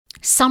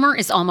Summer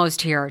is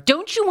almost here.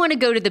 Don't you want to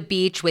go to the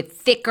beach with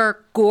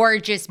thicker,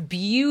 gorgeous,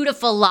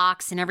 beautiful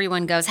locks and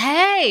everyone goes,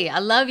 "Hey, I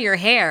love your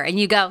hair." And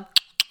you go,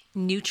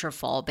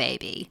 "Nutrafol,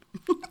 baby."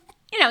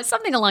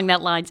 Something along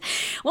that lines.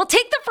 Well,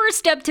 take the first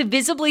step to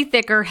visibly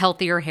thicker,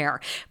 healthier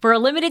hair. For a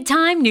limited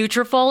time,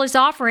 Nutrafol is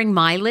offering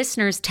my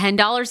listeners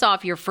 $10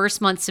 off your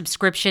first month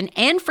subscription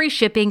and free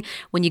shipping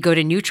when you go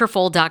to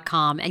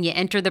Nutrafol.com and you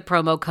enter the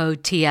promo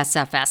code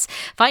TSFS.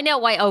 Find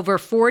out why over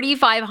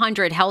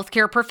 4,500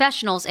 healthcare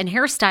professionals and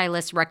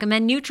hairstylists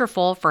recommend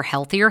Nutrafol for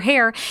healthier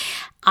hair.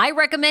 I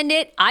recommend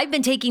it. I've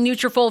been taking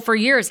Nutrafol for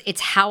years.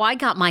 It's how I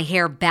got my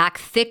hair back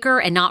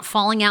thicker and not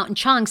falling out in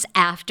chunks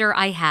after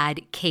I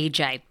had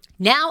KJ.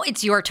 Now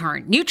it's your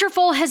turn.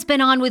 Nutrafol has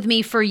been on with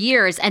me for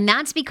years, and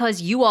that's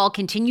because you all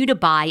continue to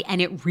buy,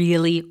 and it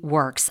really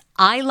works.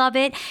 I love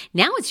it.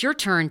 Now it's your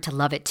turn to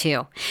love it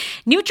too.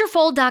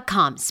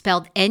 Nutrafol.com,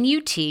 spelled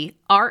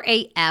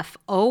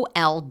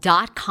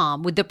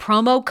Nutrafol.com with the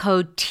promo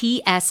code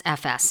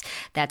TSFS.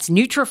 That's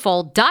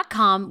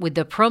Nutrafol.com with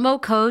the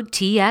promo code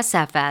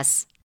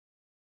TSFS.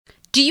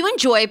 Do you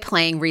enjoy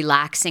playing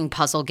relaxing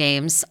puzzle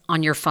games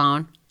on your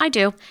phone? I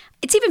do.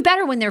 It's even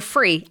better when they're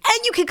free, and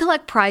you can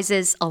collect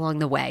prizes along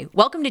the way.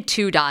 Welcome to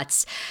Two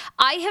Dots.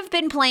 I have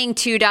been playing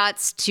Two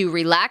Dots to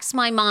relax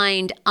my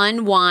mind,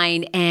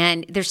 unwind,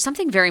 and there's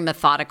something very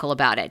methodical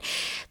about it.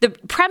 The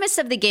premise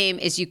of the game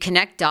is you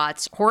connect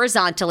dots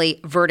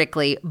horizontally,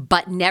 vertically,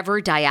 but never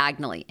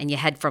diagonally, and you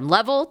head from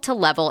level to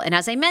level. And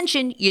as I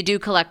mentioned, you do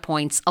collect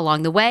points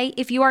along the way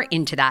if you are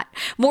into that.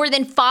 More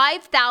than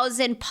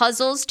 5,000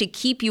 puzzles to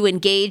keep you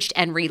engaged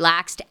and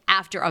relaxed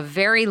after a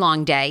very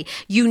long day.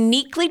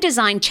 Uniquely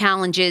designed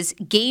challenges,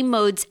 game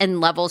modes,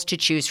 and levels to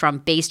choose from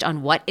based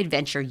on what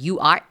adventure you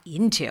are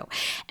into.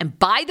 And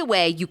by the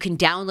way, you can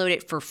download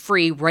it for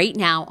free right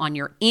now on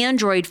your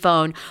Android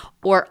phone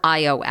or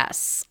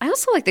iOS. I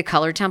also like the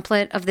color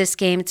template of this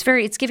game.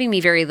 It's giving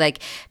me very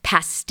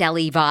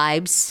pastel-y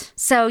vibes.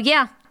 So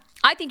yeah,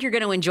 I think you're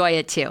going to enjoy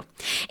it too.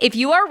 If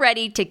you are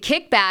ready to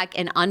kick back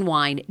and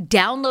unwind,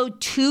 download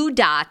Two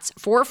Dots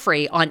for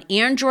free on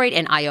Android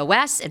and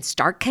iOS and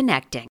start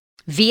connecting.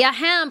 Via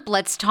Hemp,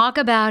 let's talk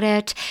about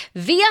it.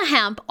 Via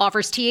Hemp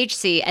offers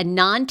THC and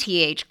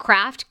non-TH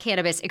craft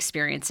cannabis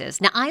experiences.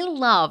 Now, I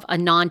love a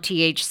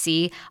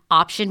non-THC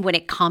option when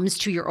it comes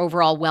to your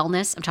overall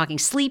wellness. I'm talking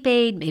sleep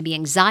aid, maybe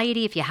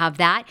anxiety if you have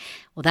that.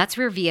 Well, that's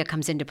where Via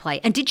comes into play.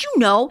 And did you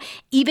know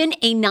even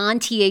a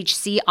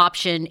non-THC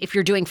option, if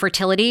you're doing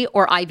fertility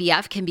or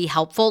IVF, can be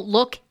helpful?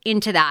 Look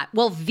into that.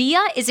 Well, Via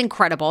is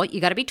incredible.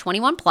 You got to be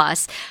 21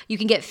 plus. You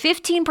can get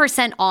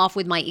 15% off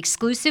with my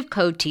exclusive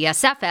code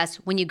TSFS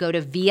when you go to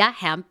Via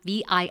Hemp,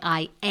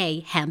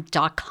 VIIA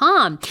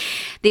hemp.com.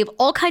 They have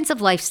all kinds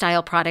of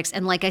lifestyle products.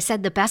 And like I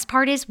said, the best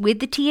part is with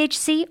the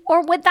THC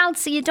or without,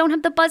 so you don't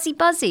have the buzzy.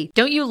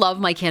 Don't you love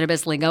my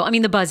cannabis lingo? I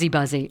mean, the buzzy.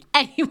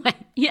 Anyway,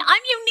 I'm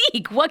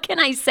unique. What can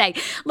I say?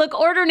 Look,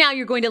 order now.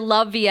 You're going to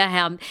love Via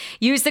Hemp.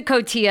 Use the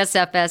code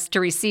TSFS to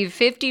receive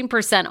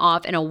 15%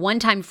 off and a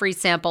one-time free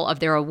sample of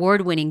their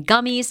award-winning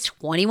gummies,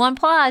 21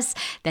 plus.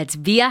 That's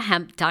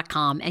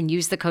viahemp.com, and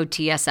use the code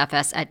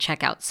TSFS at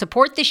checkout.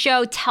 Support the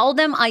show. Tell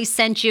them I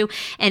sent you,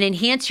 and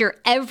enhance your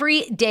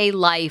everyday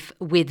life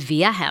with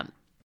Via Hemp.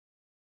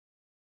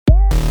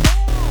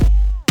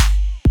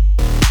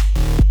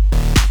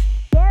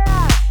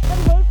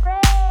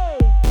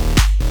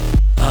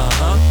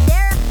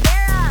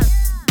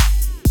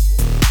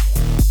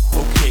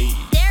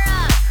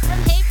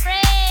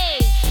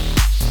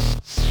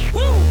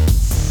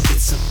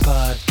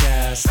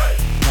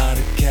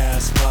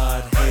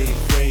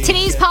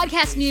 Today's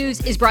podcast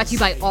news is brought to you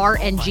by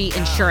RNG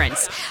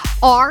Insurance.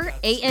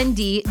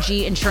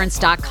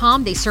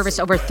 RANDGinsurance.com. They service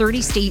over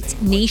 30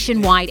 states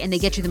nationwide, and they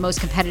get you the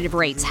most competitive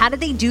rates. How do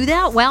they do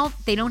that? Well,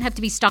 they don't have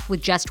to be stuck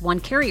with just one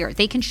carrier.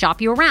 They can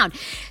shop you around.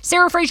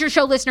 Sarah Fraser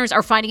Show listeners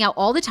are finding out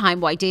all the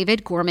time why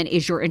David Gorman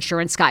is your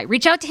insurance guy.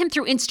 Reach out to him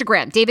through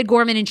Instagram, David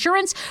Gorman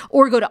Insurance,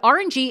 or go to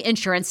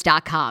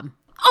RNGinsurance.com.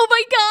 Oh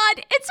my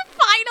God, it's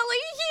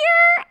finally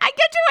here.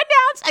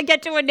 I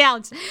get to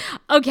announce.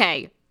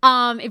 Okay.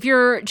 If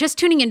you're just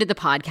tuning into the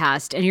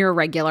podcast and you're a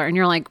regular and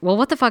you're like, well,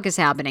 what the fuck is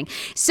happening?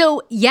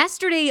 So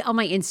yesterday on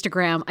my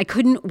Instagram, I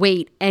couldn't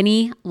wait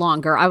any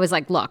longer. I was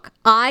like, look,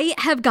 I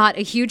have got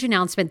a huge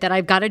announcement that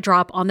I've got to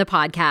drop on the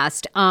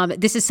podcast.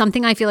 This is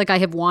something I feel like I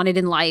have wanted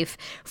in life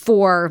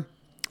for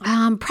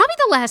probably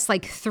the last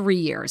 3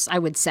 years, I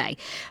would say.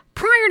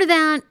 Prior to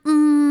that,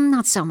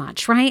 not so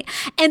much, right?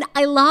 And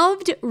I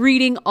loved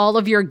reading all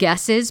of your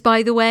guesses,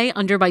 by the way,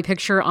 under my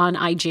picture on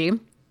IG.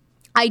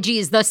 IG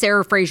is the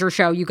Sarah Fraser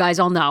Show, you guys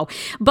all know.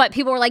 But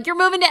people were like, you're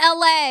moving to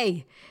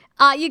LA.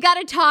 You got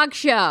a talk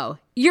show.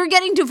 You're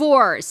getting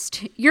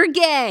divorced. You're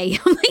gay.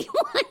 I'm like,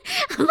 what?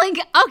 I'm like,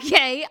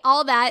 okay,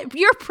 all that.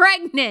 You're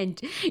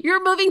pregnant.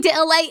 You're moving to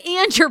LA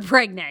and you're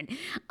pregnant.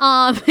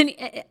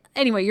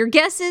 Anyway, your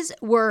guesses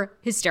were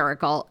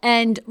hysterical.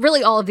 And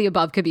really all of the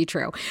above could be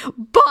true.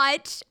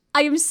 But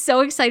I am so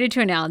excited to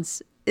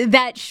announce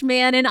that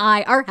Schman and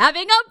I are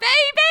having a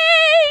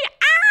baby.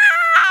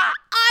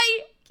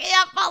 I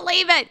can't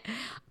believe it.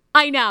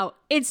 I know.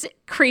 It's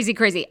crazy,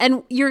 crazy.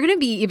 And you're going to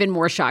be even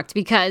more shocked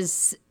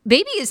because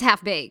baby is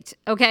half baked,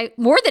 okay?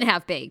 More than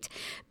half baked.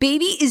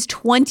 Baby is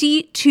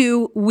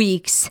 22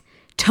 weeks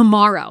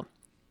tomorrow,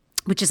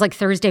 which is like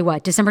Thursday,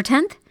 what? December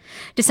 10th?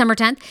 December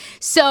 10th.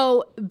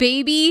 So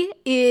baby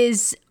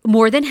is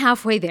more than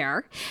halfway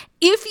there.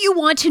 If you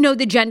want to know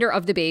the gender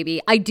of the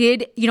baby, I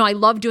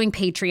love doing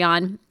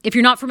Patreon. If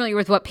you're not familiar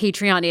with what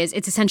Patreon is,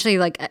 it's essentially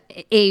like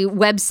a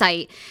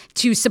website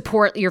to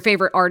support your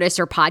favorite artist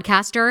or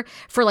podcaster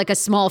for like a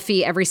small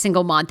fee every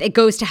single month. It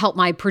goes to help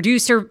my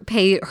producer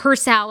pay her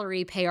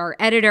salary, pay our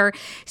editor.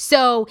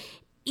 So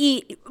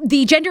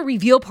the gender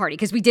reveal party,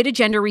 because we did a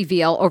gender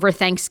reveal over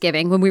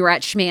Thanksgiving when we were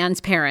at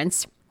Schman's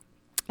parents'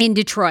 in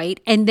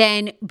Detroit. And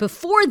then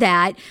before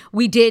that,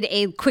 we did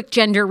a quick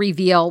gender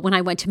reveal when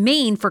I went to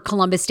Maine for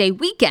Columbus Day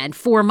weekend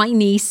for my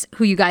niece,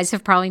 who you guys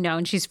have probably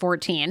known. She's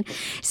 14.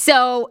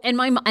 So, and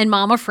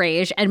Mama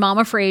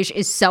Frage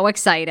is so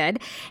excited.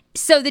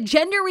 So the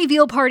gender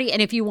reveal party,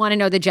 and if you want to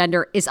know the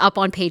gender, is up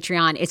on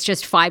Patreon. It's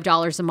just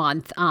 $5 a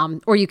month,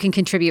 or you can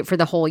contribute for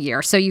the whole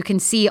year. So you can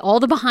see all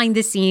the behind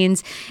the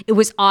scenes. It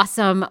was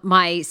awesome.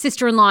 My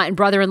sister-in-law and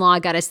brother-in-law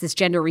got us this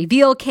gender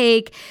reveal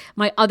cake.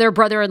 My other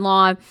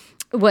brother-in-law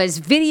was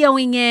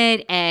videoing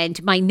it,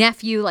 and my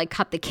nephew like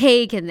cut the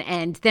cake,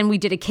 and then we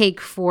did a cake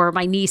for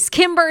my niece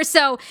Kimber.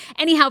 So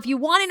anyhow, if you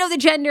want to know the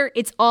gender,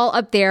 it's all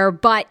up there,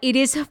 but it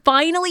is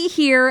finally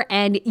here,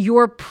 and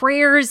your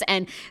prayers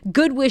and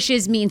good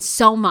wishes mean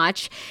so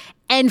much.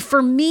 And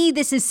for me,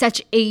 this is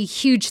such a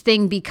huge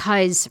thing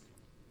because,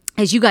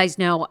 as you guys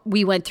know,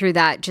 we went through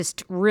that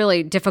just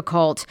really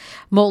difficult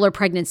molar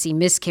pregnancy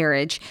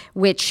miscarriage,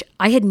 which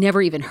I had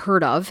never even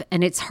heard of.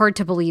 And it's hard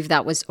to believe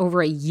that was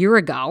over a year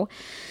ago.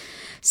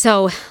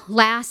 So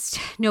last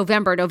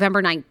November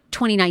 9th,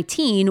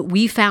 2019,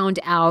 we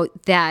found out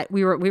that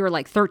we were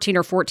like 13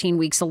 or 14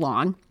 weeks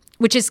along,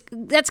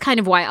 that's kind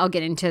of why I'll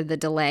get into the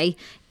delay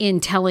in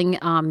telling,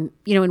 and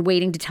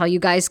waiting to tell you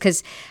guys.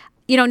 Cause,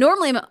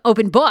 normally I'm an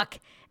open book,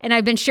 and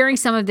I've been sharing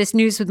some of this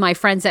news with my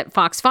friends at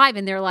Fox 5,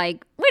 and they're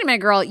like, wait a minute,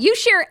 girl, you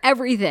share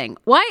everything.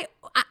 Why?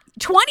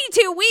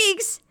 22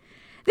 weeks?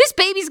 This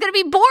baby's going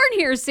to be born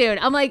here soon.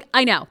 I'm like,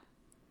 I know.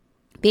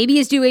 Baby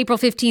is due April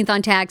 15th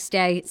on tax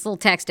day. It's a little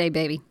tax day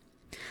baby.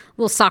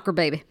 Little soccer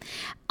baby.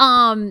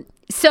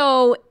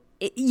 So,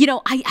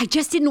 I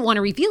just didn't want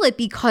to reveal it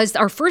because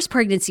our first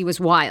pregnancy was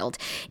wild.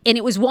 And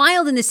it was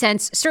wild in the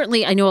sense,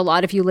 certainly I know a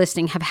lot of you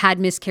listening have had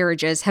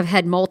miscarriages, have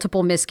had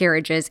multiple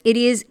miscarriages. It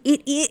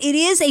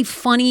is a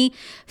funny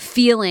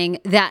feeling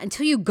that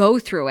until you go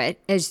through it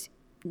as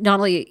not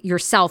only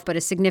yourself, but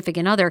a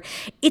significant other,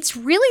 it's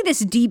really this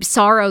deep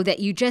sorrow that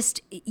you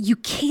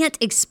can't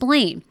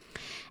explain.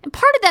 And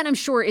part of that, I'm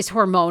sure, is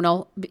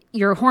hormonal.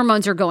 Your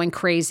hormones are going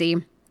crazy.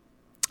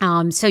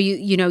 So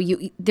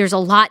there's a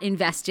lot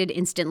invested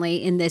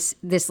instantly in this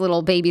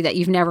little baby that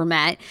you've never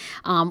met.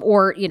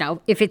 Or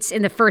if it's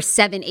in the first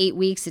 7-8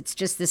 weeks, it's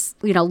just this,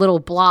 little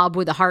blob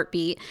with a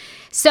heartbeat.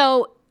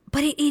 So,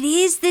 but it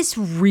is this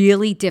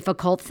really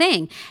difficult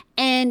thing.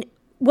 And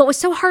what was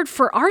so hard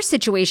for our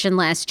situation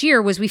last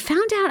year was we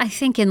found out, I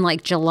think in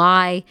like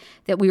July,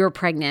 that we were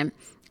pregnant.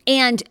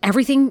 And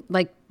everything,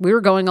 like we were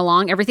going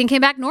along, everything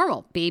came back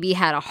normal. Baby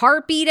had a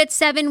heartbeat at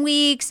 7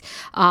 weeks.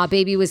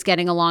 Baby was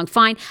getting along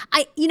fine.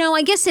 I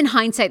guess in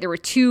hindsight, there were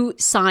two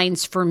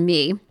signs for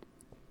me.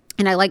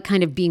 And I like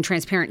kind of being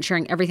transparent and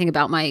sharing everything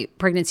about my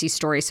pregnancy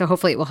story. So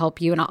hopefully it will help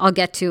you. And I'll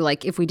get to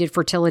like if we did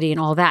fertility and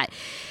all that.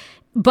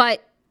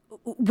 But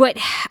what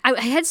I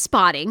had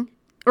spotting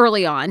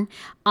early on,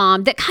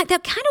 that kind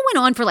of went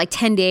on for like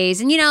 10 days.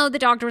 And, the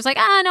doctor was like,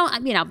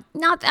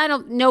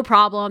 no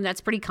problem.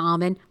 That's pretty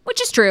common, which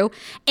is true.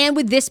 And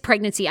with this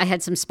pregnancy, I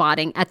had some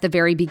spotting at the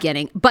very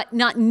beginning, but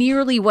not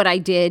nearly what I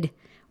did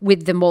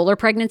with the molar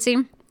pregnancy.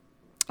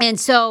 And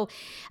so,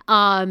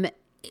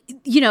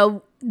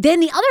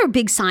 then the other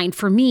big sign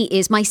for me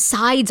is my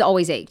sides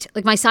always ached.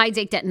 Like my sides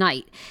ached at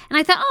night. And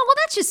I thought,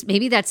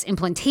 maybe that's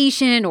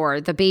implantation or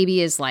the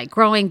baby is like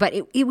growing. But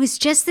it was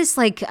just this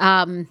like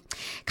kind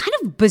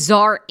of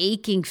bizarre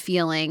aching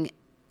feeling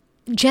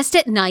just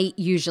at night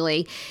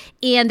usually.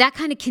 And that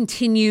kind of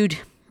continued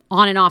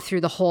on and off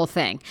through the whole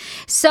thing.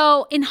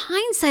 So in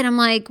hindsight, I'm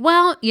like,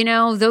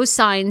 those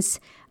signs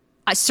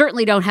I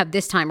certainly don't have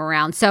this time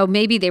around. So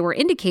maybe they were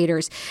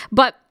indicators.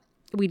 But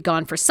we'd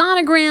gone for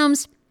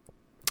sonograms.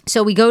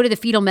 So we go to the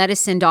fetal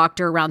medicine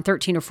doctor around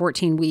 13 or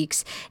 14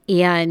 weeks.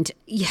 And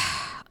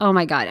oh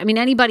my God. I mean,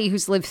 anybody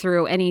who's lived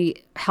through any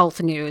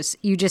health news,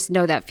 you just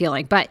know that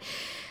feeling. But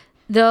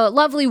the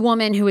lovely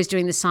woman who was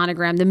doing the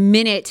sonogram, the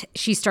minute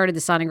she started the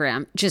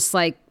sonogram, just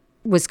like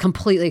was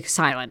completely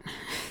silent.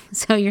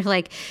 So you're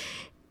like,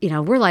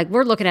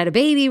 we're looking at a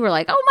baby. We're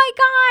like, oh my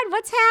God,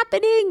 what's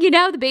happening?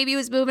 The baby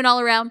was moving all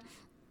around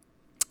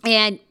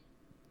and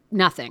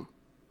nothing.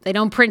 They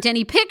don't print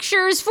any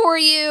pictures for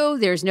you.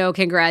 There's no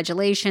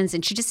congratulations.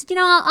 And she just said,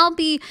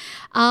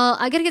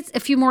 I got to get a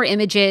few more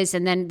images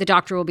and then the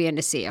doctor will be in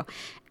to see you.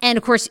 And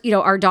of course,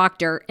 our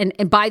doctor,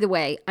 and by the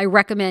way, I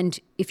recommend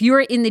if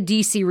you're in the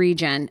DC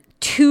region,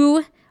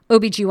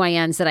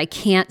 OBGYNs that I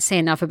can't say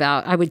enough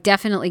about. I would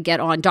definitely get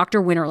on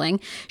Dr.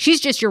 Winterling. She's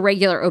just your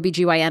regular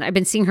OBGYN. I've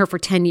been seeing her for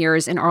 10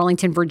 years in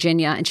Arlington,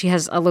 Virginia, and she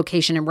has a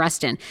location in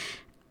Reston.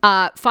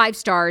 5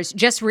 stars,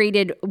 just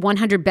rated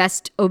 100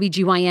 best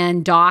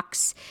OBGYN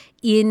docs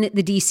in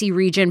the DC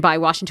region by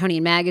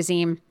Washingtonian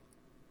Magazine.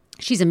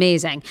 She's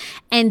amazing.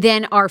 And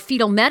then our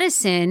fetal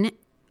medicine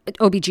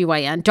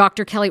OBGYN,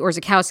 Dr. Kelly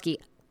Orzechowski,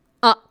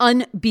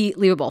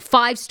 unbelievable.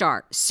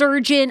 5-star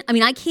surgeon. I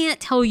mean, I can't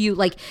tell you,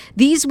 like,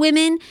 these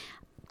women,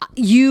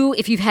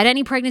 if you've had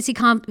any pregnancy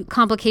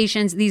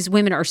complications, these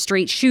women are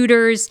straight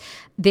shooters.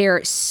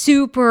 They're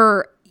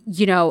super,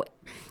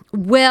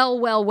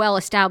 well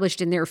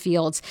established in their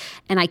fields.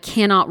 And I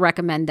cannot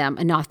recommend them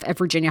enough at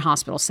Virginia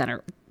Hospital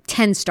Center.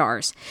 10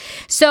 stars.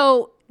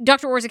 So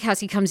Dr.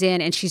 Orzechowski comes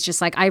in and she's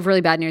just like, I have really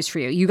bad news for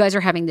you. You guys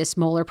are having this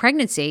molar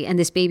pregnancy and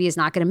this baby is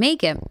not going to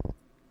make it.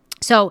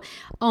 So,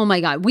 oh my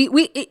God,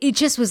 it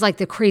just was like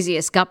the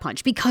craziest gut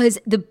punch because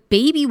the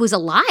baby was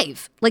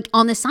alive, like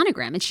on the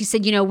sonogram. And she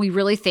said, we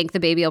really think the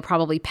baby will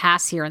probably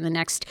pass here in the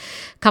next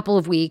couple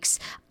of weeks.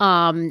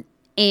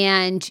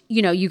 And,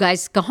 you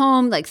guys go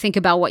home, like think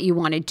about what you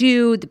want to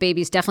do. The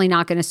baby's definitely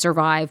not going to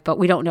survive, but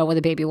we don't know when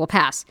the baby will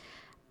pass.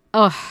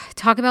 Oh,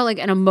 talk about like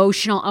an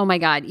emotional, oh my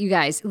God, you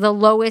guys, the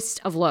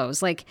lowest of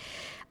lows. Like,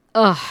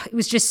 it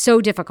was just so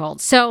difficult.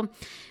 So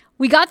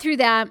we got through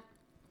that.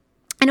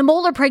 And a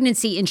molar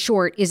pregnancy, in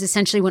short, is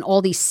essentially when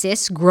all these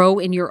cysts grow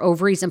in your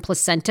ovaries and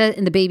placenta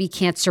and the baby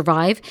can't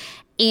survive.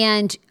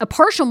 And a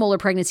partial molar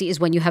pregnancy is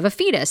when you have a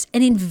fetus.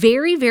 And in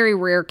very, very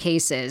rare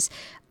cases,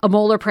 a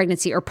molar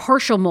pregnancy or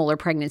partial molar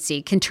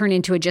pregnancy can turn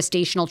into a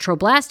gestational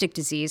trophoblastic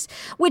disease,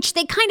 which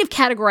they kind of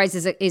categorize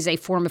as a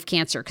form of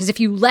cancer. Because if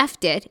you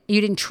left it,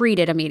 you didn't treat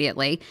it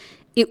immediately,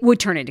 it would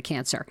turn into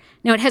cancer.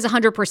 Now, it has a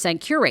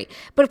 100% cure rate.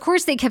 But of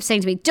course, they kept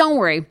saying to me, don't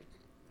worry.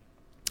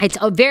 It's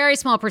a very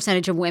small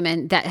percentage of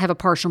women that have a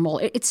partial mole.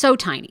 It's so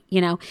tiny,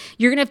 You're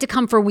going to have to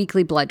come for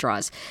weekly blood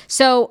draws.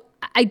 So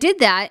I did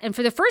that. And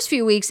for the first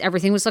few weeks,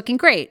 everything was looking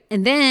great.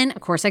 And then,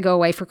 of course, I go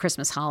away for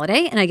Christmas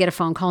holiday and I get a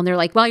phone call and they're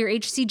like, well, your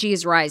HCG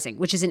is rising,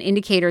 which is an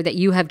indicator that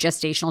you have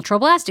gestational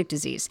trophoblastic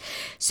disease.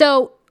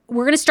 So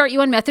we're going to start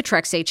you on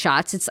methotrexate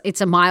shots.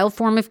 It's a mild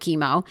form of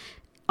chemo.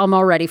 I'm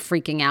already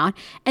freaking out.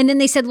 And then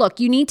they said, look,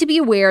 you need to be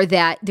aware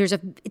that there's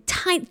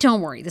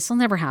don't worry, this will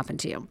never happen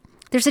to you.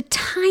 There's a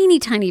tiny,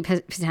 tiny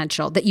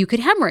potential that you could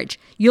hemorrhage.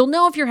 You'll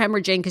know if you're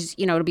hemorrhaging because,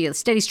 it'll be a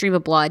steady stream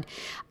of blood.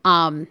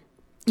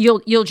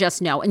 You'll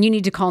just know. And you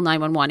need to call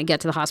 911 and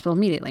get to the hospital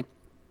immediately.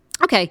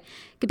 Okay,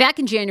 get back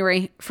in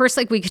January, first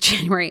week of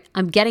January.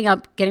 I'm getting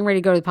up, getting ready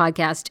to go to the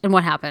podcast. And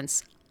what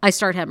happens? I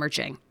start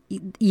hemorrhaging.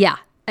 Yeah.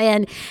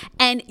 And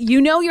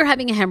you're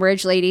having a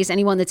hemorrhage, ladies,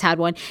 anyone that's had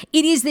one.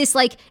 It is this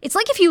it's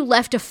like if you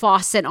left a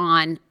faucet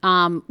on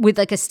with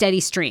like a steady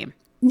stream.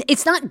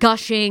 It's not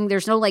gushing.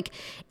 There's no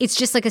it's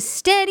just like a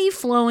steady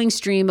flowing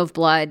stream of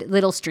blood,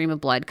 little stream of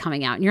blood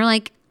coming out. And you're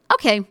like,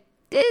 okay,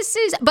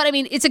 but I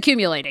mean, it's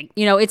accumulating,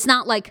 it's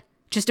not like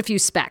just a few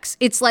specks.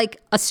 It's like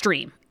a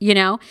stream,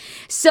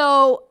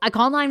 So I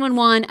call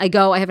 911.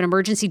 I have an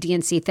emergency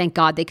DNC. Thank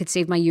God they could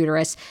save my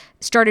uterus.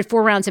 Started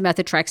 4 rounds of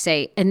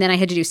methotrexate. And then I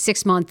had to do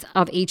 6 months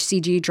of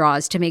HCG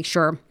draws to make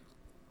sure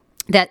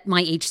that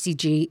my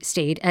HCG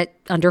stayed at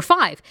under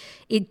 5.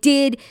 It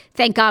did.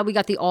 Thank God we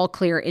got the all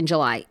clear in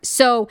July.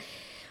 So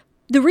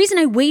the reason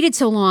I waited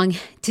so long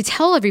to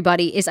tell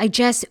everybody is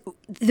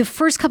the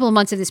first couple of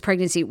months of this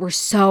pregnancy were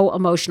so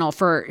emotional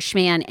for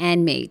Schman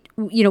and me.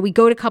 We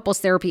go to couples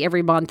therapy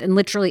every month and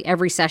literally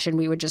every session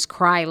we would just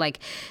cry.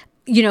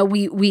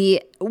 We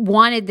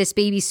wanted this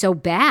baby so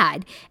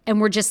bad and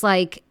we're just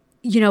like,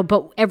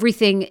 but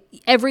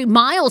every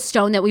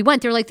milestone that we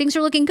went, they're like, things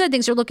are looking good.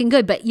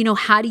 But,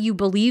 how do you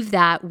believe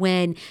that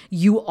when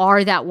you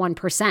are that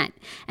 1%? And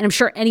I'm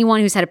sure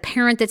anyone who's had a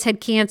parent that's had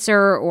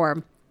cancer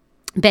or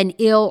been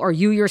ill or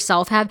you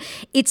yourself have,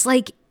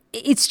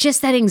 it's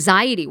just that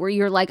anxiety where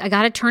you're like, I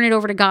got to turn it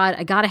over to God.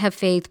 I got to have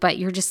faith, but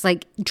you're just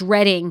like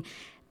dreading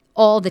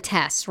all the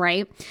tests,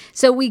 right?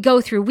 So we go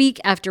through week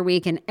after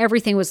week and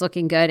everything was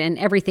looking good and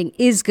everything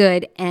is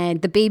good.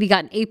 And the baby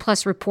got an A+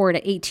 report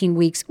at 18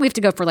 weeks. We have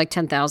to go for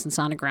 10,000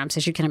 sonograms,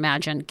 as you can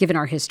imagine, given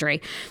our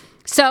history.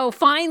 So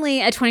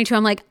finally at 22,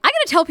 I'm like, I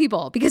got to tell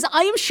people because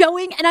I am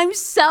showing and I'm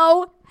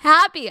so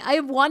happy. I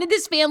have wanted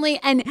this family.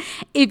 And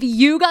if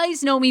you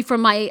guys know me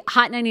from my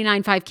Hot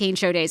 99.5 Kane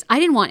Show days, I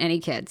didn't want any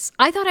kids.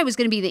 I thought I was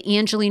going to be the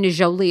Angelina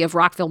Jolie of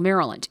Rockville,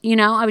 Maryland.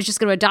 I was just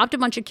going to adopt a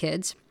bunch of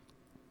kids,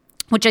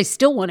 which I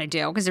still want to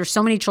do because there's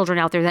so many children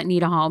out there that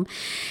need a home.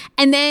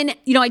 And then,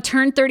 I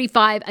turned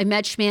 35. I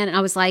met Schman and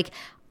I was like,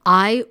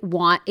 I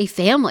want a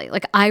family.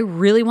 I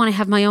really want to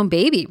have my own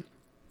baby.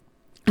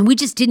 And we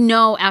just didn't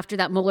know after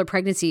that molar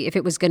pregnancy if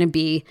it was going to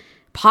be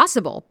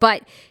possible.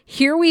 But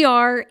here we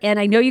are. And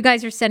I know you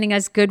guys are sending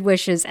us good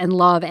wishes and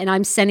love. And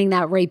I'm sending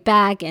that right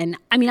back. And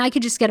I mean, I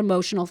could just get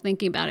emotional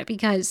thinking about it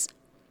because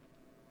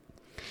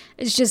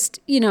it's just,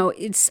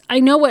 I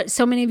know what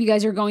so many of you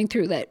guys are going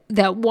through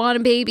that want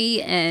a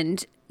baby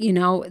and,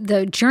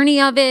 the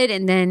journey of it.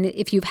 And then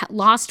if you've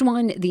lost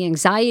one, the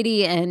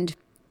anxiety and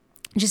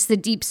just the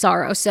deep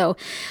sorrow. So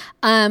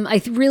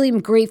I really am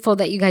grateful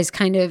that you guys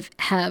kind of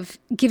have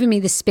given me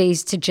the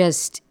space to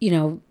just,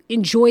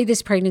 enjoy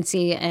this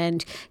pregnancy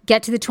and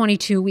get to the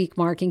 22-week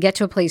mark and get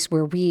to a place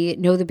where we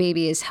know the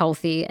baby is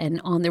healthy and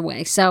on their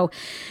way. So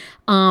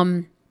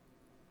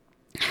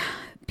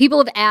people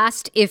have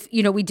asked if,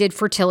 we did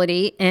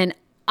fertility, and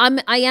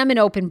I am an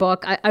open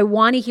book. I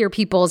want to hear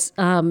people's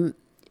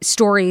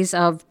stories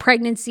of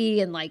pregnancy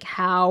and like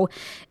how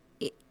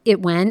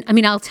it went. I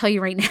mean, I'll tell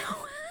you right now.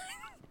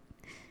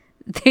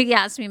 They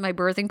asked me my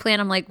birthing plan.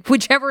 I'm like,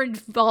 whichever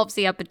involves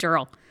the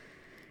epidural,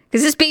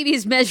 because this baby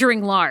is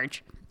measuring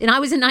large, and I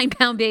was a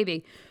 9-pound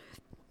baby.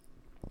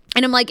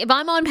 And I'm like,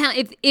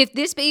 if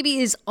this baby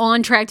is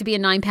on track to be a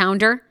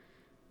 9-pounder,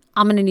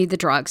 I'm going to need the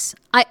drugs.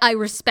 I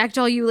respect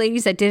all you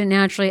ladies that did it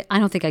naturally. I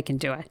don't think I can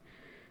do it.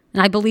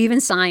 And I believe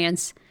in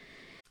science.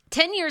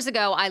 10 years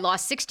ago, I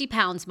lost 60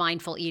 pounds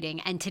mindful eating,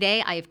 and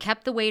today I have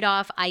kept the weight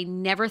off. I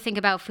never think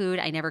about food.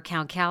 I never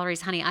count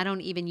calories. Honey, I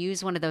don't even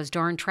use one of those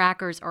darn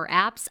trackers or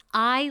apps.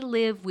 I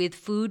live with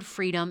food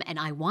freedom, and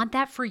I want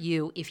that for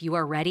you if you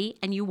are ready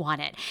and you want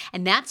it.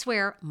 And that's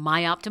where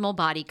My Optimal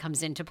Body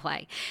comes into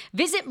play.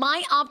 Visit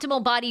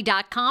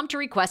myoptimalbody.com to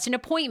request an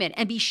appointment,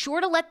 and be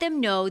sure to let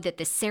them know that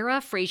the Sarah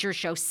Fraser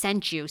Show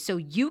sent you so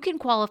you can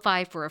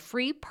qualify for a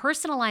free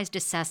personalized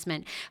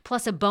assessment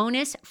plus a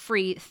bonus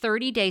free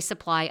 30-day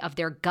supply of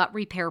their gut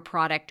repair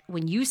product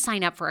when you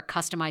sign up for a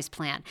customized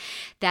plan.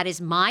 That is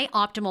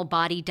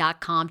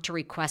myoptimalbody.com to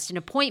request an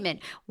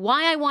appointment.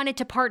 Why I wanted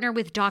to partner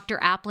with Dr.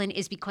 Aplin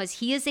is because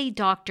he is a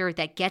doctor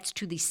that gets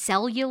to the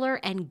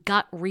cellular and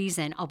gut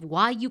reason of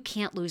why you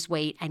can't lose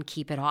weight and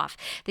keep it off.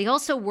 They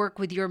also work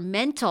with your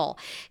mental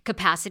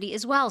capacity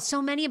as well.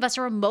 So many of us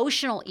are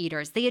emotional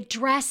eaters. They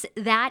address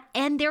that,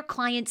 and their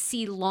clients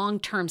see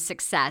long-term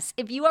success.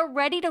 If you are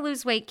ready to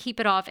lose weight,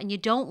 keep it off, and you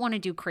don't want to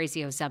do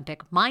crazy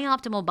Ozempic,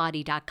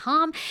 myoptimalbody.com,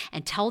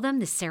 and tell them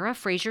the Sarah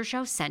Fraser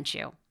Show sent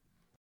you.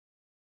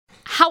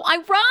 How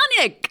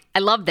ironic! I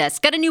love this.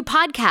 Got a new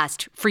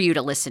podcast for you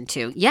to listen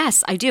to.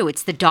 Yes, I do.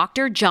 It's the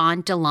Dr.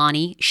 John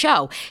Delaney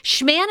Show.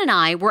 Schman and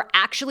I were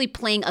actually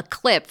playing a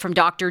clip from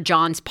Dr.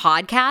 John's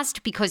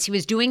podcast because he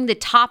was doing the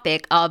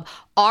topic of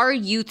are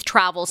youth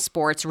travel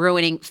sports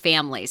ruining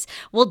families?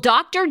 Well,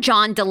 Dr.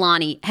 John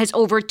Delaney has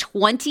over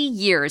 20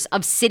 years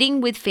of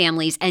sitting with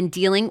families and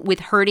dealing with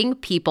hurting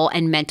people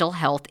and mental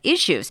health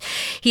issues.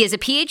 He has a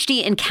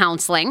PhD in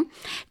counseling.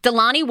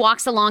 Delaney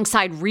walks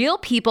alongside real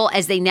people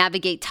as they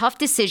navigate tough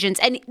decisions.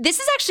 And this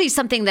is actually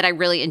something that I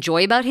really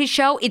enjoy about his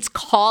show. It's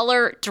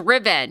caller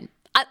driven.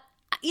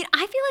 I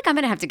feel like I'm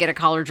going to have to get a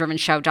caller-driven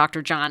show,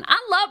 Dr. John. I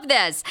love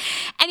this.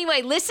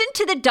 Anyway, listen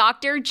to the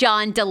Dr.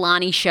 John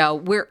Delaney Show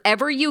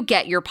wherever you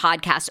get your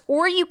podcast,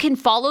 or you can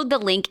follow the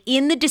link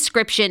in the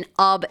description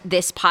of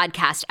this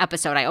podcast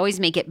episode. I always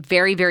make it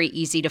very, very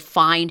easy to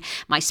find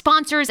my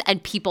sponsors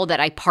and people that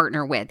I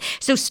partner with.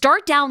 So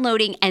start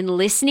downloading and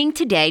listening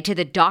today to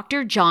the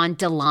Dr. John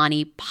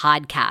Delaney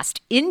podcast.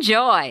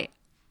 Enjoy.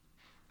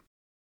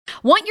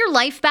 Want your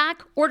life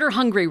back? Order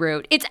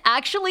Hungryroot. It's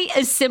actually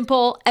as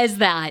simple as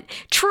that.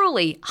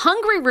 Truly,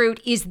 Hungryroot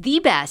is the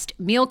best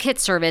meal kit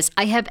service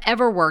I have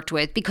ever worked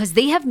with because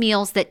they have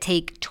meals that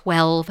take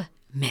 12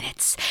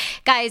 minutes.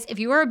 Guys, if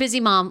you are a busy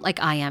mom like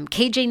I am,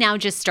 KJ now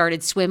just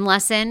started swim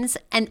lessons.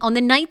 And on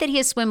the night that he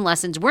has swim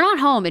lessons, we're not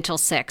home until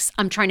 6.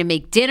 I'm trying to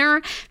make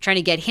dinner, trying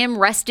to get him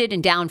rested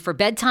and down for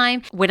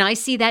bedtime. When I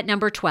see that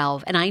number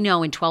 12, and I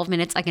know in 12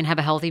 minutes I can have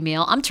a healthy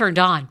meal, I'm turned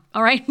on.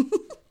 All right.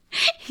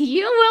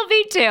 You will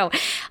be too.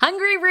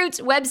 Hungryroot's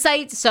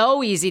website,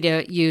 so easy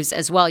to use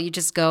as well. You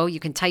just go, you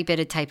can type in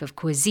a type of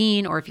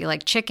cuisine, or if you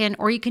like chicken,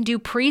 or you can do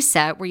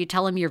preset where you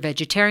tell them you're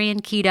vegetarian,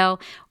 keto,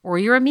 or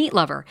you're a meat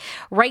lover.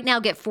 Right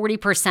now, get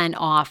 40%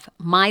 off.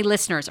 My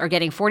listeners are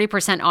getting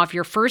 40% off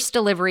your first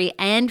delivery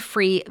and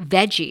free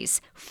veggies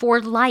for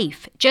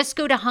life. Just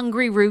go to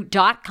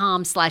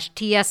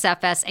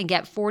hungryroot.com/TSFS and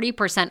get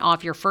 40%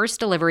 off your first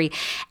delivery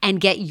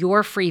and get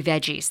your free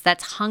veggies.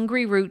 That's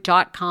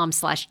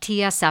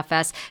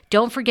hungryroot.com/TSFS.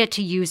 Don't forget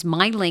to use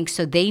my link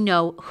so they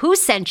know who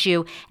sent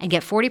you and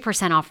get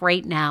 40% off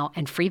right now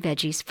and free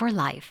veggies for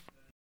life.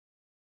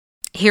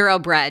 Hero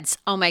Breads.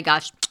 Oh my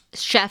gosh.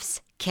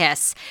 Chef's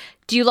kiss.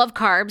 Do you love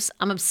carbs?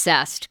 I'm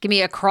obsessed. Give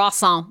me a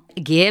croissant.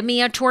 Give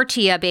me a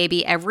tortilla,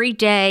 baby, every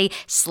day,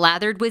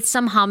 slathered with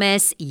some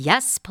hummus.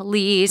 Yes,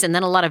 please. And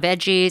then a lot of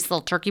veggies, a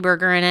little turkey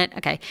burger in it.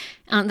 Okay.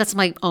 That's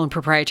my own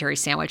proprietary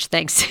sandwich.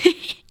 Thanks.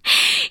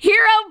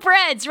 Hero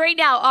Breads right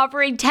now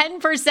offering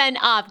 10%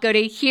 off. Go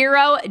to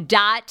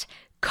hero.co.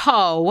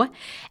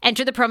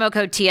 Enter the promo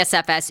code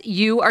TSFS.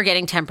 You are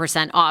getting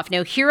 10% off.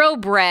 Now, Hero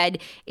Bread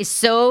is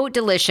so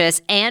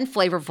delicious and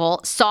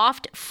flavorful,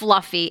 soft,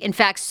 fluffy. In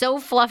fact, so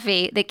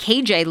fluffy that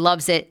KJ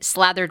loves it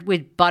slathered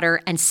with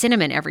butter and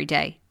cinnamon every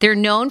day. They're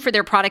known for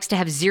their products to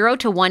have 0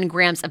 to 1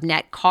 grams of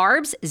net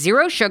carbs,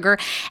 0 sugar,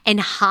 and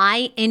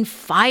high in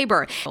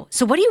fiber.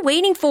 So what are you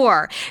waiting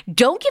for?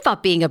 Don't give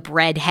up being a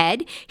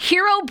breadhead.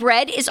 Hero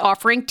Bread is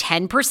offering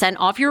 10%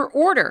 off your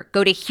order.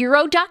 Go to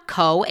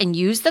hero.co and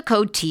use the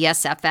code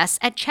TSFS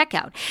at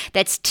checkout.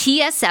 That's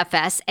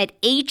TSFS at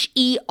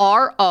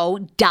HERO.CO.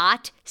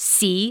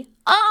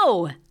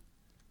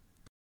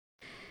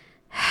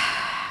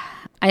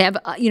 I have,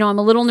 I'm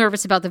a little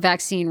nervous about the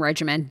vaccine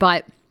regimen,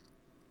 but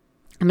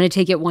I'm going to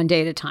take it one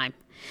day at a time.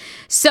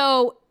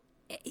 So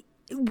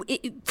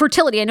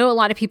fertility, I know a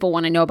lot of people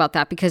want to know about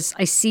that because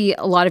I see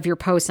a lot of your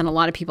posts and a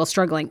lot of people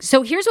struggling.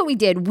 So here's what we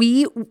did.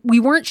 We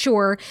weren't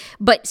sure,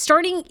 but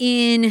starting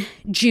in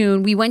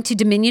June, we went to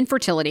Dominion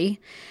Fertility.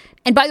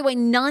 And by the way,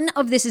 none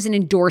of this is an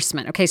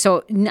endorsement. Okay.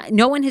 So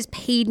no one has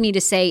paid me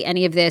to say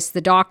any of this.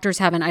 The doctors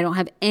haven't. I don't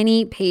have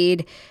any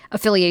paid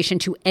affiliation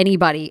to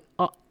anybody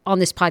on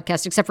this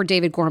podcast except for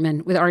David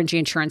Gorman with R&G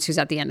Insurance, who's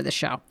at the end of the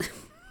show.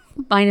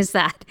 Minus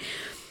that.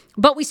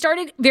 But we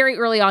started very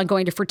early on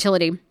going to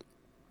fertility.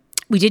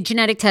 We did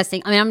genetic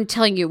testing. I mean, I'm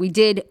telling you,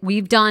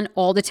 we've done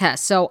all the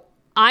tests. So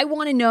I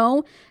want to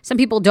know, some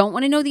people don't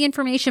want to know the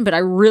information, but I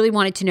really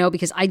wanted to know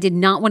because I did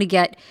not want to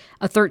get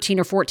a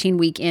 13 or 14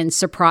 week in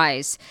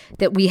surprise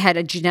that we had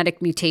a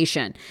genetic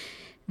mutation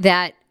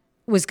that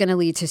was going to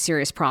lead to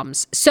serious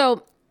problems.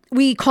 So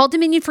we called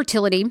Dominion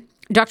Fertility,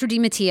 Dr.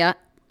 DiMattia.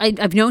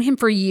 I've known him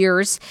for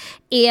years,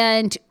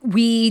 and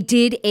we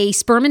did a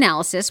sperm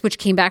analysis, which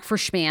came back for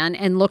Schman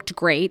and looked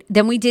great.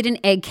 Then we did an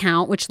egg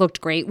count, which looked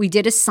great. We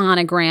did a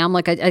sonogram,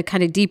 like a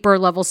kind of deeper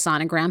level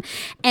sonogram.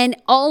 And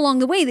all along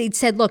the way, they'd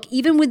said, look,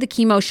 even with the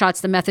chemo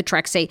shots, the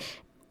methotrexate,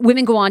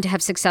 women go on to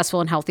have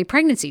successful and healthy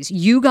pregnancies.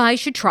 You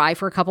guys should try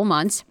for a couple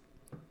months.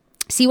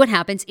 See what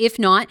happens. If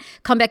not,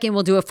 come back in.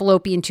 We'll do a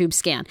fallopian tube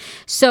scan.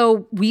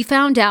 So we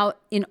found out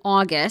in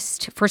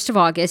August, 1st of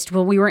August,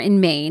 when we were in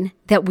Maine,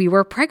 that we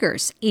were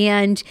preggers.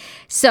 And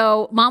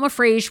so Mama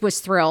Frage was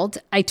thrilled.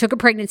 I took a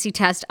pregnancy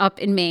test up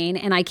in Maine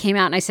and I came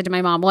out and I said to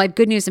my mom, well, I have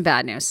good news and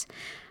bad news.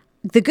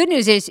 The good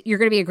news is you're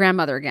going to be a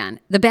grandmother again.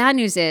 The bad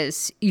news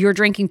is your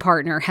drinking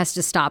partner has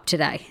to stop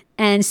today.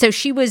 And so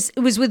it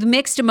was with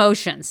mixed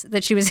emotions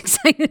that she was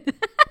excited.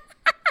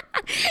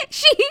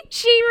 She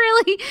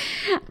really,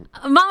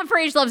 Mama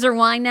Frage loves her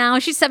wine now.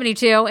 She's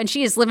 72 and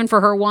she is living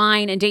for her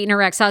wine and dating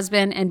her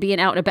ex-husband and being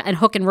out and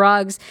hooking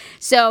rugs.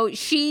 So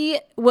she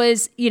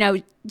was,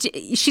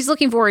 she's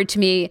looking forward to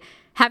me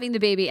having the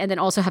baby and then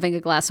also having a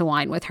glass of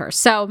wine with her.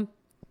 So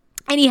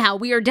anyhow,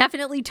 we are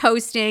definitely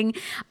toasting.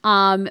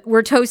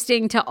 We're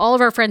toasting to all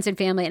of our friends and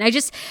family. And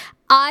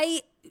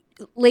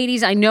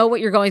ladies, I know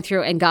what you're going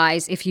through. And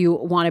guys, if you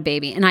want a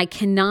baby, and I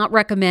cannot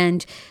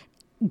recommend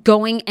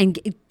going and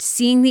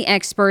seeing the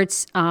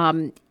experts.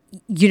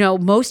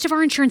 Most of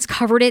our insurance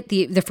covered it.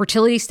 The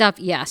fertility stuff,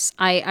 yes,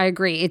 I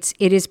agree.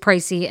 It is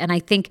pricey, and I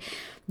think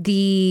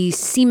the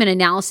semen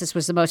analysis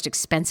was the most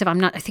expensive.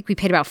 I think we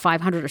paid about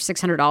 $500 or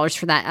 $600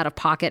 for that out of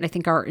pocket. I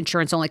think our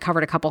insurance only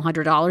covered a couple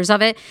 $100s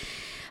of it.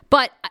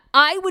 But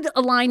I would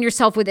align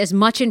yourself with as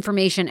much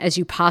information as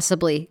you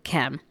possibly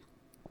can.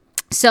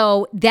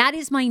 So that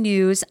is my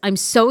news. I'm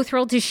so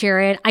thrilled to share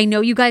it. I know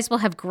you guys will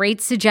have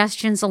great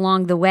suggestions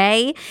along the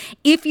way.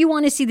 If you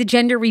want to see the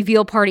gender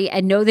reveal party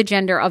and know the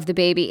gender of the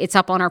baby, it's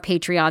up on our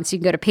Patreon. So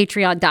you can go to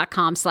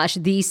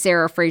patreon.com/The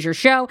Sarah Fraser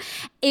Show.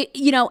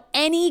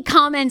 Any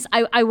comments,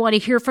 I want to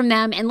hear from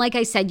them. And like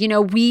I said,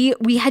 we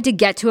had to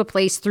get to a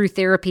place through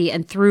therapy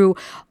and through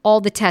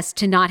all the tests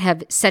to not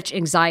have such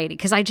anxiety.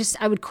 Because I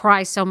would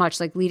cry so much,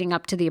 like leading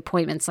up to the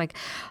appointments, like,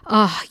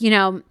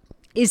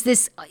 is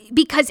this,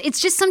 because it's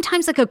just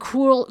sometimes like a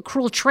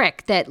cruel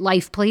trick that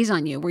life plays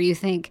on you where you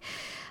think,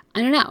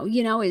 I don't know,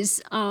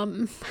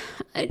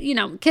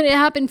 can it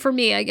happen for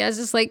me? I guess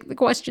is like the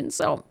question.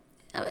 So,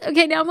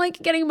 okay, now I'm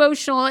like getting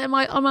emotional on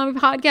my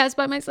podcast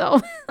by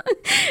myself,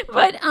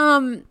 but,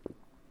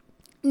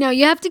 no,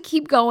 you have to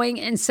keep going.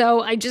 And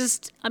so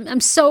I'm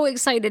so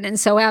excited and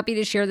so happy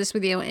to share this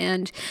with you.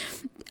 And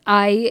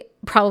I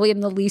probably am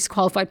the least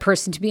qualified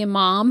person to be a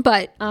mom,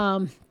 but,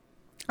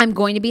 I'm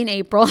going to be in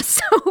April,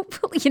 so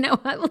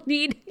I will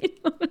need.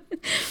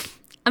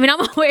 I'm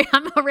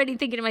already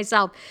thinking to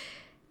myself,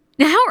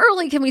 now how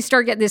early can we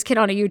start getting this kid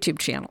on a YouTube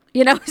channel?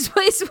 Can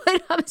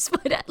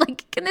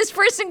this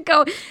person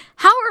go?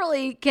 How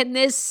early can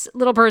this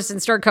little person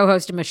start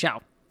co-hosting a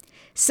show?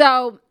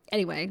 So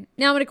anyway,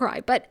 now I'm gonna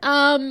cry, but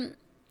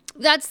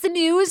that's the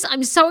news.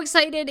 I'm so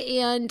excited,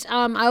 and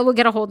I will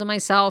get a hold of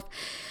myself,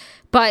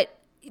 but.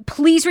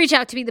 Please reach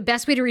out to me. The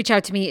best way to reach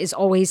out to me is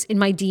always in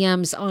my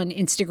DMs on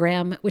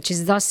Instagram, which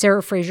is The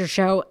Sarah Fraser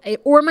Show,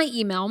 or my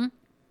email,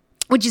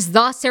 which is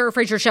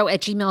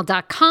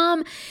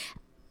thesarahfrasershow@gmail.com.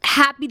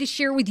 Happy to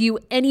share with you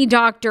any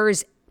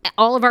doctors,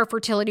 all of our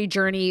fertility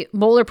journey,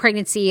 molar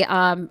pregnancy.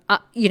 When I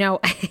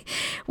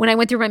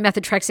went through my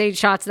methotrexate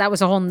shots, that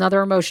was a whole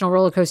nother emotional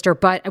roller coaster.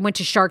 But I went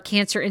to Shark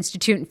Cancer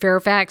Institute in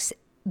Fairfax.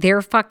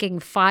 They're fucking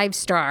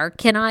 5-star.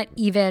 Cannot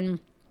even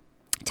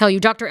tell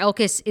you. Dr.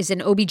 Elkis is an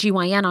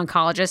OBGYN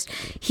oncologist.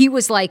 He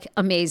was like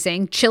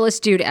amazing,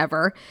 chillest dude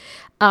ever.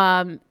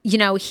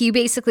 he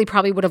basically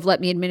probably would have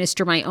let me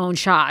administer my own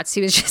shots.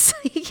 He was just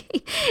like,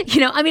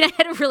 I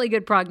had a really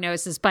good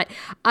prognosis, but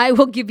I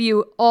will give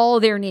you all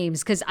their names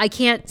because I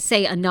can't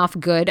say enough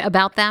good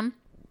about them.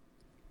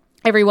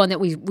 Everyone that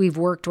we've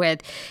worked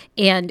with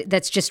and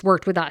that's just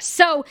worked with us.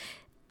 So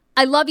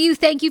I love you.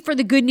 Thank you for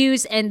the good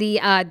news and the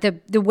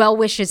well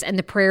wishes and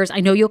the prayers. I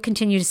know you'll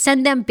continue to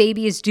send them.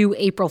 Baby is due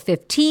April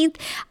 15th.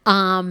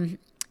 I'm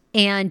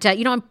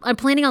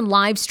planning on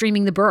live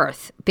streaming the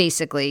birth,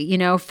 basically,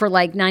 for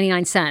like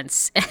 99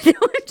 cents.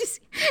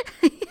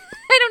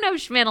 I don't know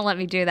if Schman will let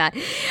me do that.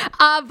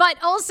 But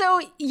also,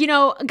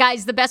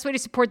 guys, the best way to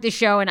support this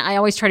show, and I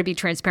always try to be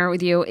transparent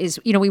with you, is,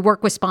 we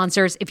work with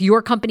sponsors. If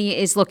your company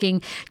is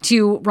looking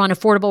to run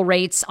affordable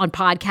rates on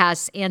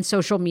podcasts and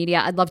social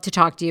media, I'd love to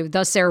talk to you.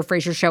 The Sarah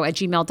Fraser Show at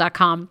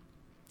gmail.com.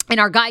 And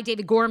our guy,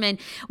 David Gorman,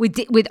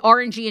 with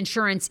R&G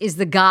Insurance is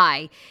the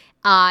guy.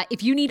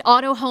 If you need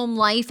auto, home,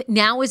 life,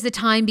 now is the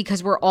time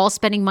because we're all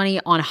spending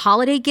money on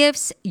holiday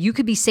gifts. You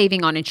could be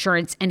saving on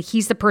insurance, and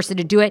he's the person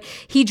to do it.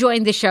 He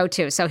joined the show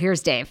too. So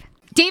here's Dave.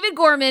 David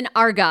Gorman,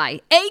 our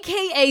guy,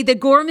 a.k.a. the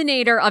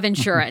Gormanator of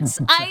insurance.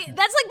 That's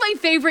like my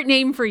favorite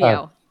name for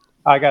you.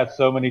 I got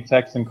so many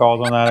texts and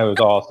calls on that. It was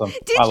awesome.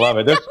 I love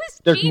it.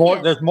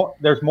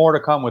 There's more to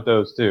come with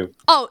those too.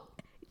 Oh,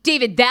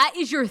 David, that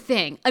is your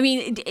thing. I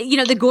mean,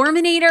 the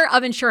Gormanator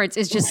of insurance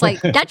is just like,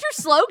 that's your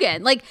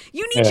slogan. Like,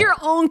 you need your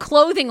own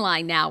clothing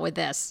line now with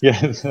this.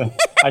 Yes,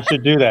 I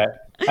should do that.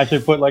 I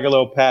should put like a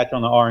little patch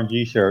on the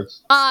R&G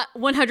shirts.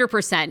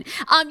 100%.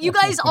 You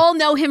guys all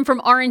know him from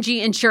R&G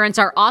Insurance,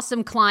 our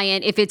awesome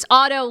client. If it's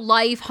auto,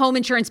 life, home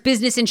insurance,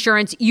 business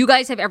insurance, you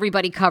guys have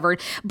everybody covered.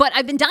 But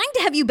I've been dying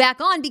to have you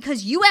back on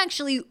because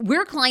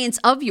we're clients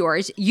of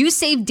yours. You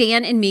saved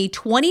Dan and me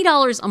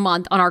 $20 a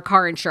month on our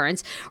car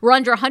insurance. We're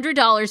under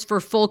 $100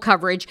 for full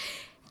coverage.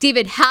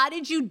 David, how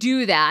did you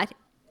do that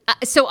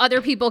so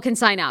other people can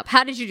sign up?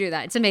 How did you do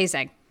that? It's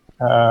amazing.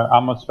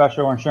 I'm a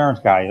special insurance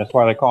guy. That's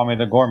why they call me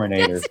the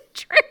Gormanator. That's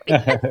true.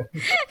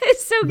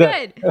 It's so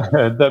good.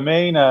 The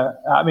main,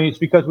 it's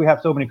because we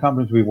have so many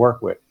companies we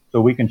work with.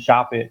 So we can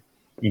shop it,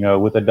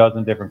 with a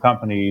dozen different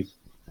companies.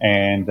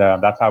 And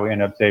that's how we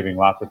end up saving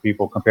lots of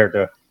people compared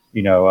to,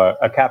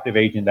 a captive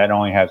agent that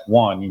only has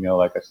one,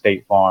 like a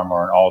State Farm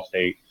or an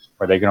Allstate,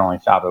 where they can only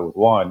shop it with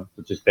one,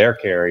 which is their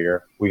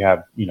carrier. We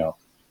have,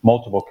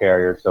 multiple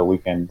carriers. So we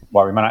can,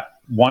 we might not,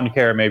 one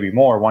carrier may be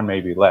more, one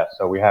may be less.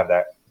 So we have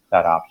that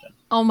option.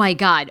 Oh my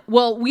God.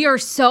 Well, we are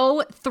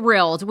so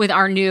thrilled with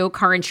our new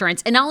car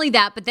insurance. And not only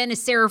that, but then a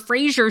Sarah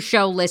Fraser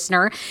Show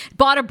listener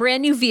bought a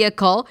brand new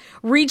vehicle,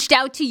 reached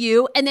out to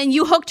you, and then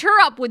you hooked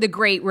her up with a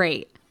great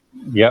rate.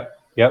 Yep.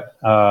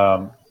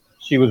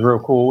 She was real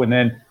cool. And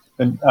then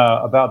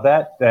about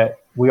that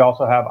we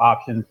also have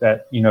options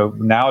that,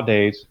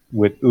 nowadays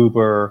with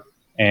Uber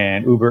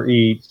and Uber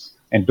Eats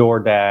and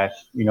DoorDash,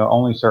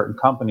 only certain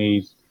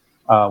companies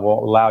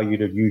will allow you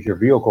to use your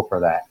vehicle for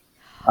that.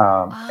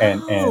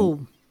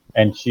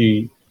 And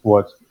she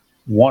was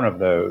one of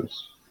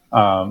those.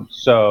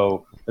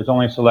 So there's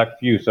only a select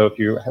few. So if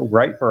you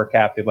write for a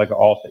captive like an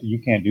Allstate, you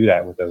can't do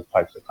that with those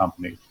types of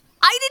companies.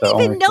 I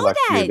didn't even know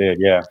that.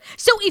 Did, yeah.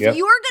 So if you're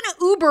going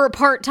to Uber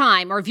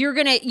part-time, or if you're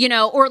going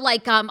to, or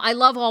like, I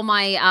love all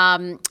my,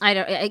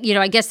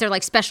 I guess they're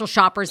like special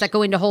shoppers that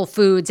go into Whole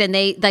Foods and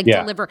they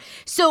deliver.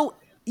 So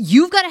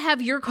you've got to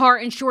have your car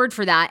insured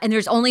for that. And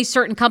there's only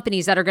certain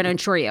companies that are going to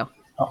insure you.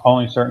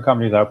 Only certain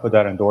companies. I'll put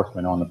that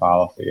endorsement on the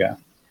policy. Yeah.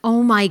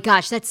 Oh my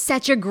gosh, that's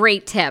such a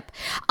great tip.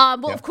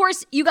 Of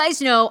course, you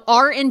guys know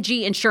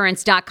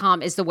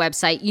rnginsurance.com is the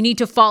website. You need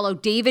to follow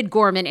David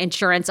Gorman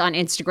Insurance on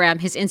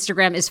Instagram. His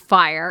Instagram is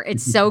fire.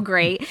 It's so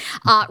great.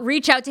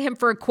 Reach out to him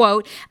for a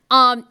quote.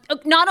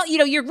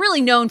 You're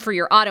really known for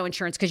your auto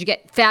insurance because you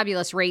get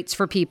fabulous rates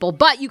for people,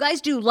 but you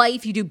guys do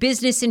life, you do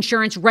business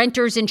insurance,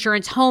 renters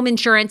insurance, home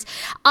insurance.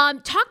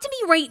 Talk to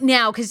me right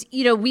now because,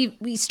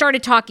 we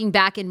started talking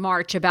back in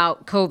March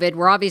about COVID.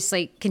 We're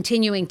obviously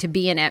continuing to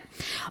be in it.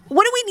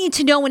 What do we need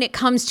to know when it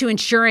comes to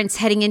insurance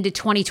heading into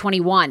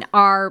 2021?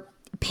 Are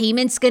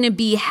payments going to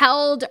be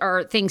held?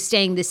 Are things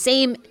staying the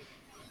same?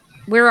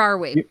 Where are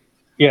we?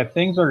 Yeah,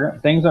 things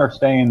are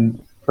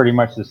staying pretty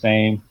much the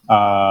same.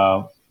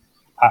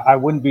 I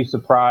wouldn't be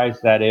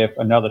surprised that if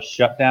another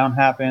shutdown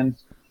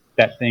happens,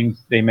 that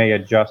they may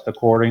adjust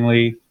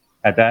accordingly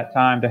at that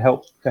time to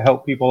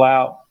help people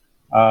out.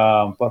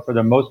 But for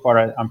the most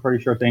part, I'm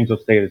pretty sure things will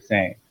stay the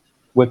same.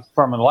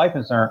 From a life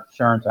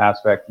insurance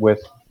aspect,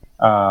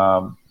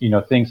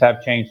 things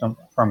have changed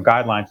from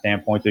guideline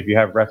standpoints. If you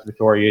have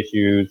respiratory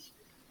issues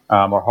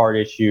or heart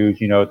issues,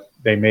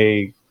 they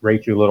may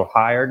rate you a little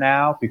higher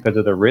now because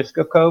of the risk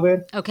of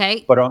COVID.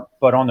 Okay. But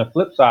on the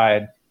flip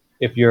side,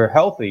 if you're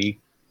healthy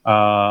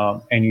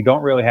and you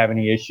don't really have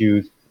any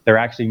issues, they're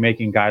actually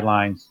making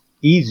guidelines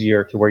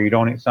easier to where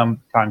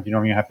sometimes you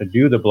don't even have to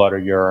do the blood or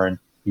urine.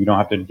 You don't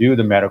have to do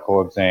the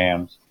medical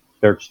exams.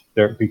 They're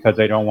because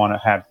they don't want to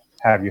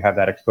have you have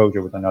that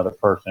exposure with another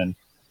person.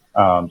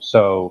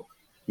 So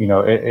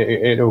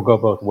it'll go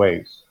both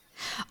ways.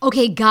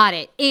 Okay, got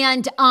it.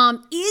 And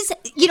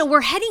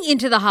we're heading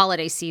into the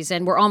holiday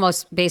season. We're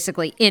almost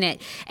basically in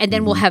it. And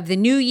then we'll have the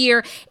new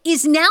year.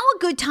 Is now a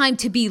good time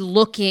to be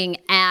looking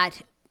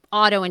at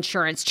auto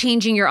insurance,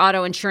 changing your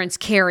auto insurance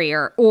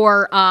carrier,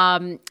 or,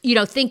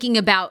 thinking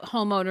about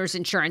homeowners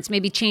insurance,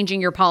 maybe changing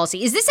your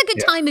policy? Is this a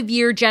good time of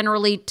year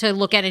generally to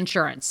look at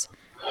insurance?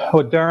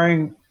 Well,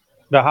 during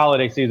the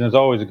holiday season is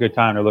always a good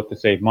time to look to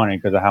save money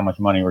because of how much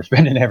money we're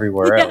spending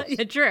everywhere else.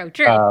 Yeah, true.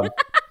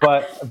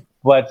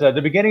 But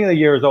the beginning of the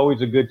year is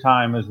always a good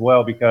time as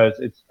well because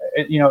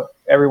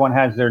everyone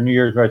has their New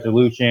Year's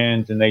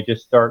resolutions and they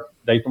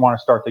want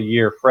to start the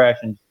year fresh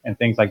and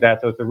things like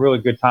that. So it's a really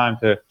good time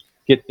to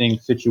get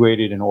things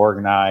situated and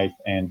organized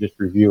and just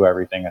review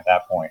everything at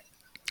that point.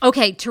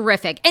 Okay,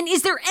 terrific. And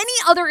is there any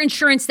other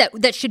insurance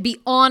that should be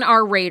on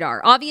our radar?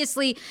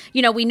 Obviously,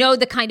 we know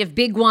the kind of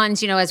big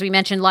ones, as we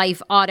mentioned,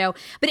 life, auto,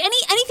 but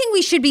anything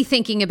we should be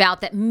thinking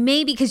about that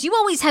maybe, because you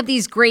always have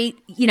these great,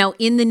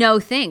 in the know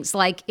things,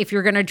 like if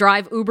you're going to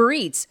drive Uber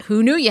Eats,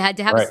 who knew you had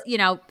to have,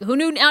 right. Who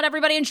knew not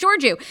everybody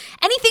insured you?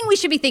 Anything we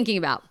should be thinking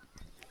about?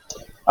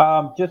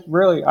 Just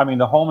really,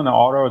 the home and the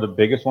auto are the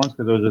biggest ones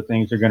because those are the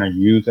things you're going to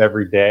use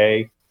every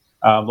day.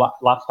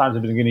 Lots of times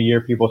at the beginning of the year,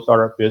 people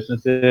start up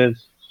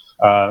businesses.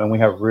 And we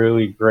have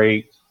really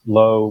great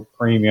low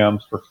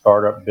premiums for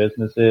startup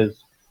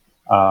businesses,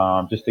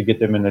 just to get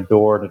them in the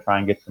door to try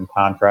and get some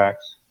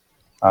contracts.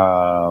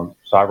 So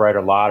I write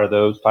a lot of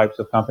those types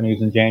of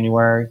companies in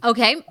January.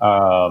 Okay.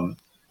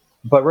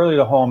 But really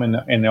the home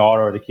and the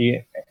auto are the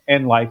key.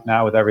 In life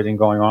now with everything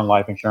going on,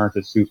 life insurance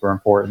is super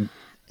important.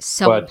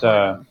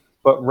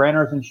 But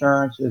renter's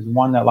insurance is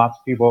one that lots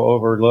of people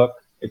overlook.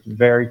 It's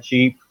very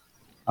cheap,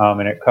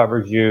 and it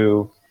covers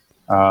you.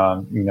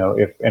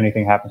 If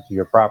anything happens to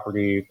your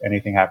property, if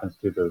anything happens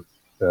to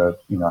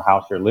the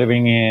house you're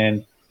living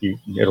in,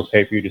 it'll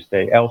pay for you to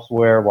stay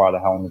elsewhere while the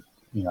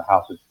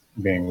house is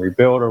being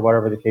rebuilt or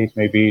whatever the case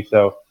may be.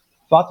 So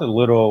lots of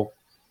little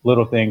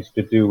things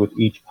to do with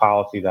each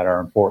policy that are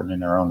important in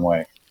their own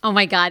way. Oh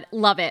my God,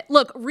 love it.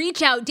 Look,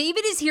 reach out.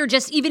 David is here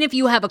just even if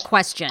you have a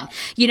question.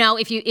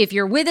 If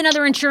you're with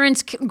another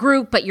insurance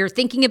group, but you're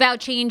thinking about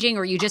changing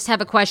or you just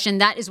have a question,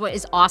 that is what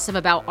is awesome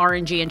about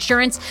R&G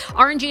Insurance.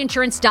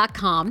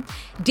 rnginsurance.com.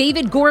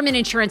 David Gorman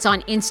Insurance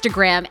on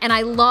Instagram. And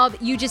I love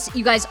you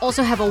guys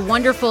also have a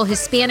wonderful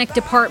Hispanic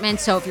department.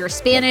 So if you're a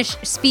Spanish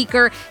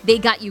speaker, they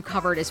got you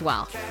covered as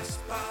well.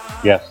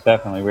 Yes,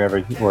 definitely.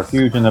 We're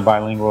huge in the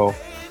bilingual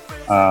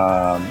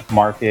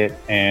market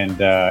and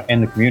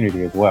in the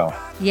community as well.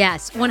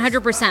 Yes,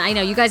 100%. I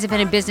know you guys have been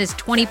in business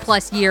 20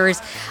 plus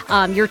years.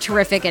 You're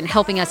terrific and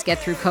helping us get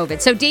through COVID.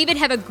 So David,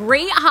 have a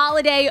great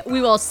holiday.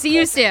 We will see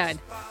you soon.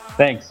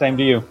 Thanks. Same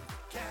to you.